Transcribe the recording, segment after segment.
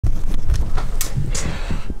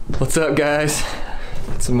What's up, guys?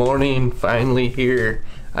 It's morning, finally here.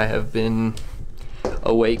 I have been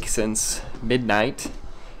awake since midnight,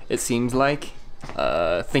 it seems like,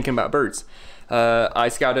 thinking about birds. I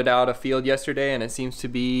scouted out a field yesterday and it seems to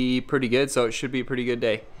be pretty good, so it should be a pretty good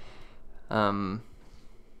day. Yeah,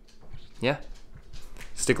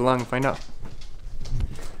 stick along and find out.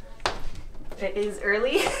 It is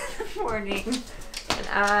early in the morning and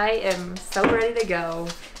I am so ready to go.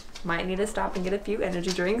 Might need to stop and get a few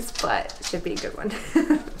energy drinks, but it should be a good one.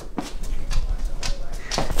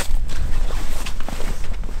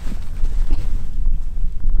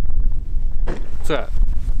 What's up?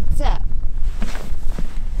 What's up?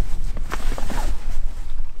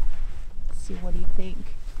 Let's see, what do you think?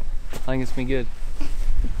 I think it's been good.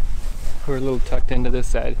 We're a little tucked into this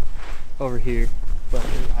side over here, but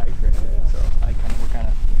we're high right there, so we're kind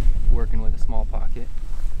of working with a small pocket.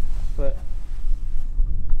 But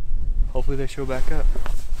hopefully they show back up.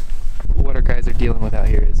 What our guys are dealing with out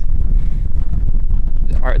here is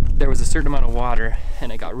there was a certain amount of water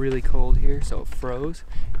and it got really cold here, so it froze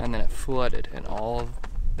and then it flooded, and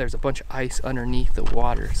there's a bunch of ice underneath the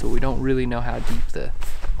water, so we don't really know how deep the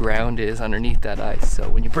ground is underneath that ice. So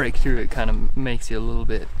when you break through, it kind of makes you a little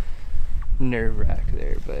bit nerve-wracked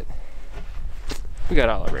there, but we got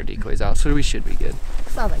all of our decoys out, so we should be good.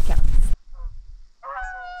 That's all that counts.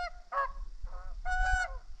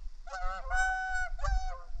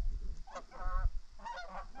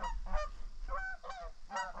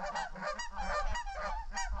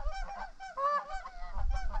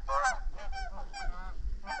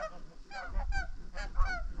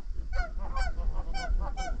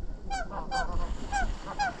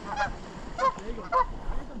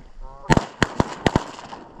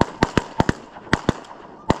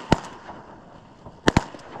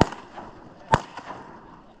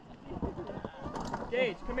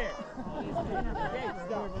 Gage, come here. Gage,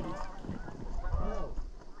 stop.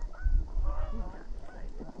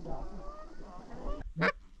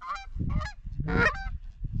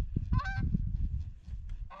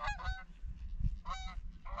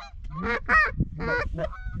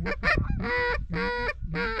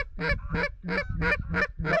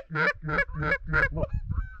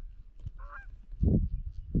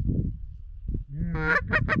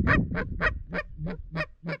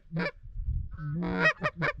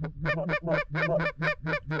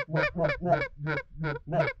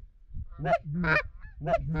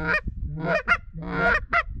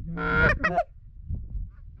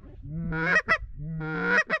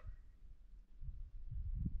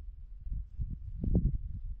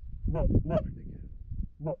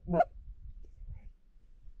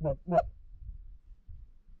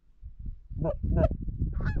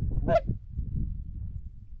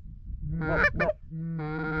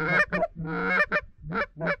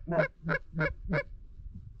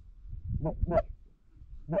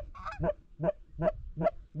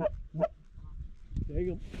 There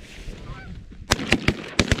you go.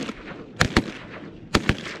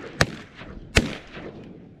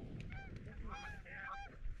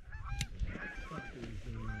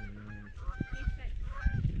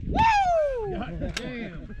 Woo! God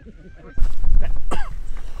damn.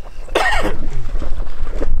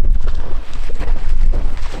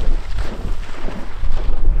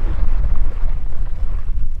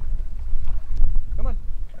 Come on.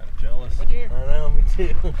 Kind of jealous. What's here? I know, me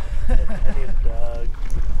too. I need a dog.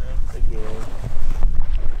 Again.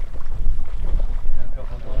 Yeah, a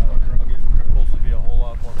couple of them are supposed to be a whole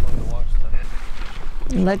lot more fun to watch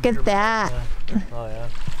than Look at that. Oh yeah.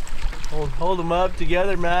 Hold them up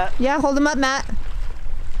together, Matt. Yeah, hold them up, Matt.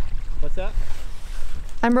 What's that?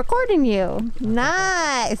 I'm recording you.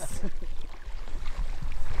 Nice.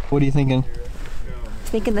 What are you thinking?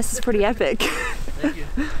 Thinking this is pretty epic. Thank you.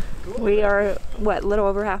 We are, what, a little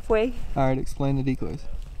over halfway? All right, explain the decoys.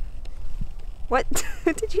 What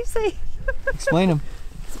did you say? Explain them.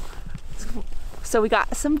 So we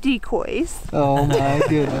got some decoys. Oh my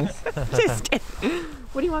goodness. Just kidding.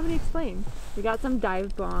 What do you want me to explain? We got some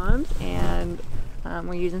dive bombs and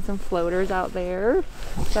we're using some floaters out there.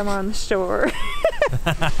 Some on the shore.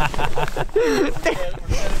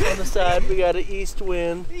 On the side, we got an east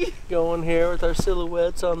wind going here with our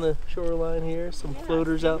silhouettes on the shoreline here. Some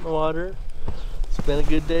floaters out in the water. It's been a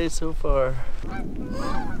good day so far.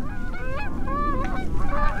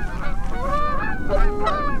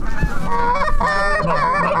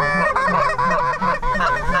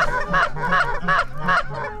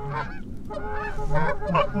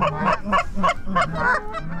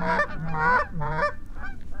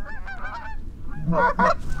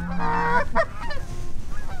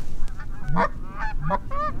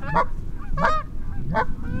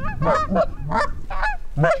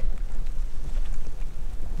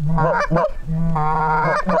 Dang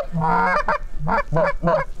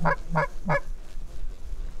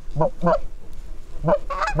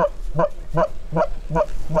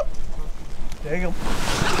him.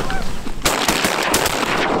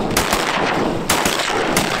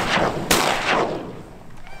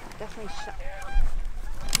 Definitely shut.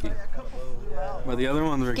 But the other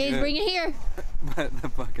ones were Gage, good. bring it here. But the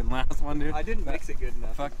fucking last one, dude. I didn't mix it good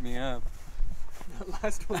enough. Fucked me up. The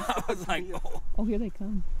last one. I was like, oh. Oh, here they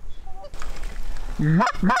come.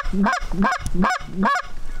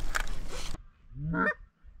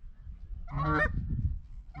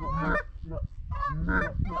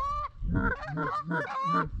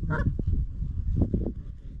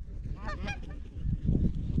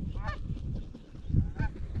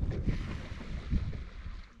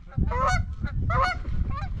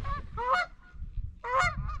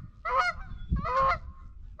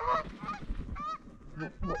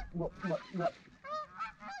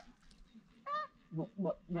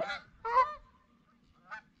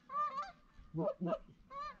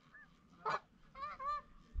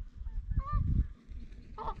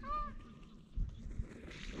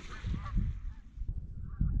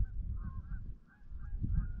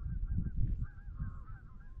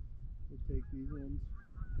 Take these ones.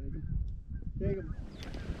 Take them.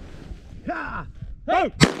 Yeah.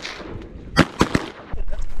 Hey!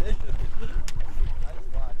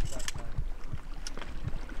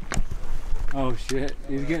 Oh shit,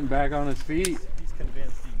 he's getting back on his feet. He's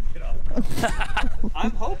convinced he can get off.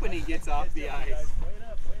 I'm hoping he gets off the ice.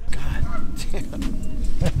 God damn.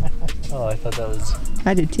 Oh, I thought that was.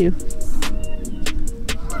 I did too.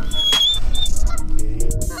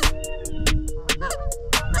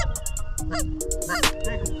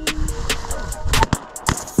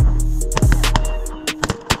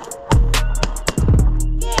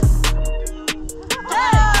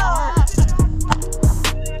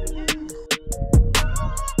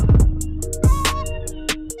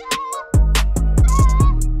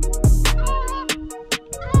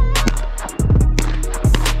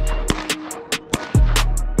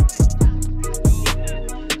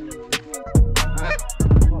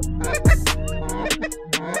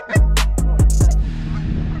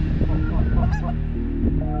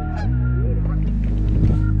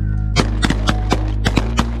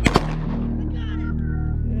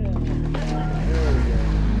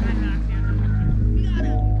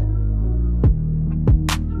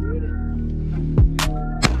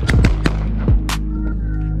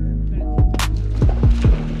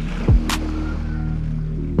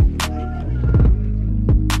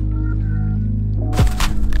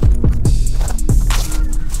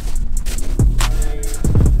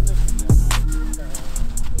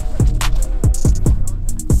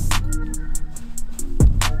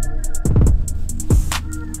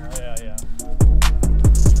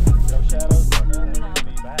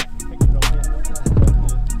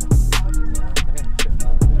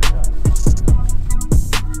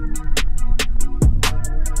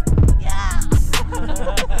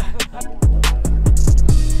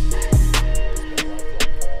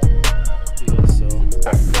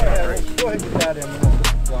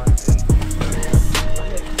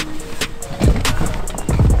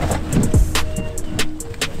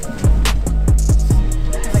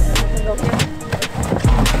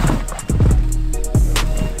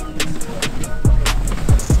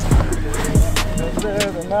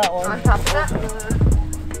 That one. On top of that?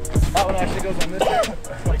 That one actually goes on this side.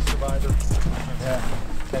 It's like Survivor.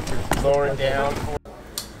 Yeah. Lower it down.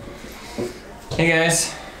 Hey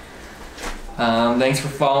guys, thanks for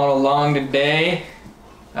following along today.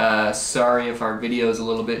 Sorry if our video is a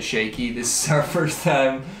little bit shaky. This is our first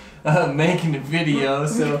time making a video,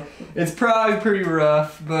 so it's probably pretty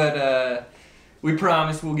rough, but we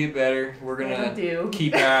promise we'll get better. We're gonna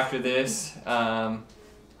keep after this.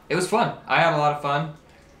 It was fun. I had a lot of fun.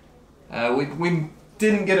 We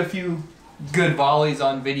didn't get a few good volleys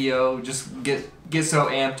on video, just get so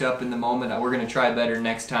amped up in the moment. We're gonna try better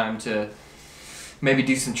next time to maybe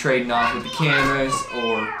do some trading off with the cameras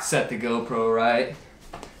or set the GoPro right.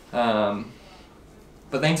 But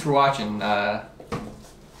thanks for watching. Other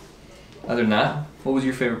than that, what was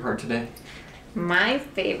your favorite part today? My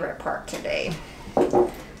favorite part today.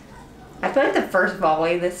 I feel like the first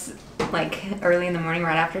volley this like early in the morning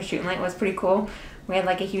right after shooting light was pretty cool. We had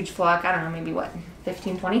like a huge flock, I don't know, maybe what,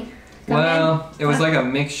 15, 20? Well, it was like a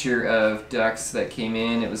mixture of ducks that came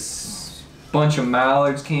in. It was a bunch of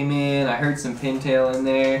mallards came in. I heard some pintail in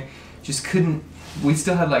there. Just couldn't, we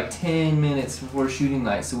still had like 10 minutes before shooting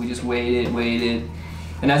light, so we just waited.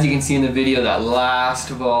 And as you can see in the video, that last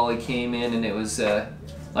volley came in and it was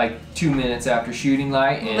like 2 minutes after shooting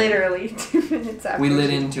light, and literally 2 minutes after. we lit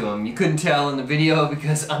into them. You couldn't tell in the video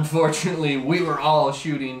because unfortunately we were all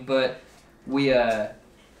shooting, but we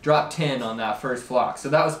dropped 10 on that first flock, so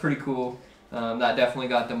that was pretty cool. That definitely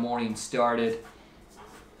got the morning started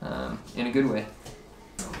in a good way.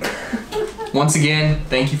 Once again,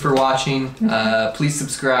 thank you for watching. Please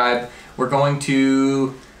subscribe. We're going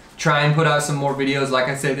to try and put out some more videos. Like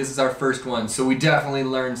I said, this is our first one, so we definitely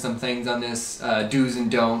learned some things on this, do's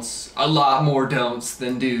and don'ts. A lot more don'ts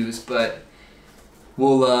than do's, but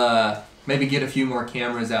we'll maybe get a few more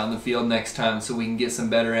cameras out in the field next time so we can get some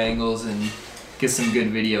better angles and get some good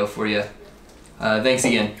video for you. Thanks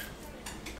again.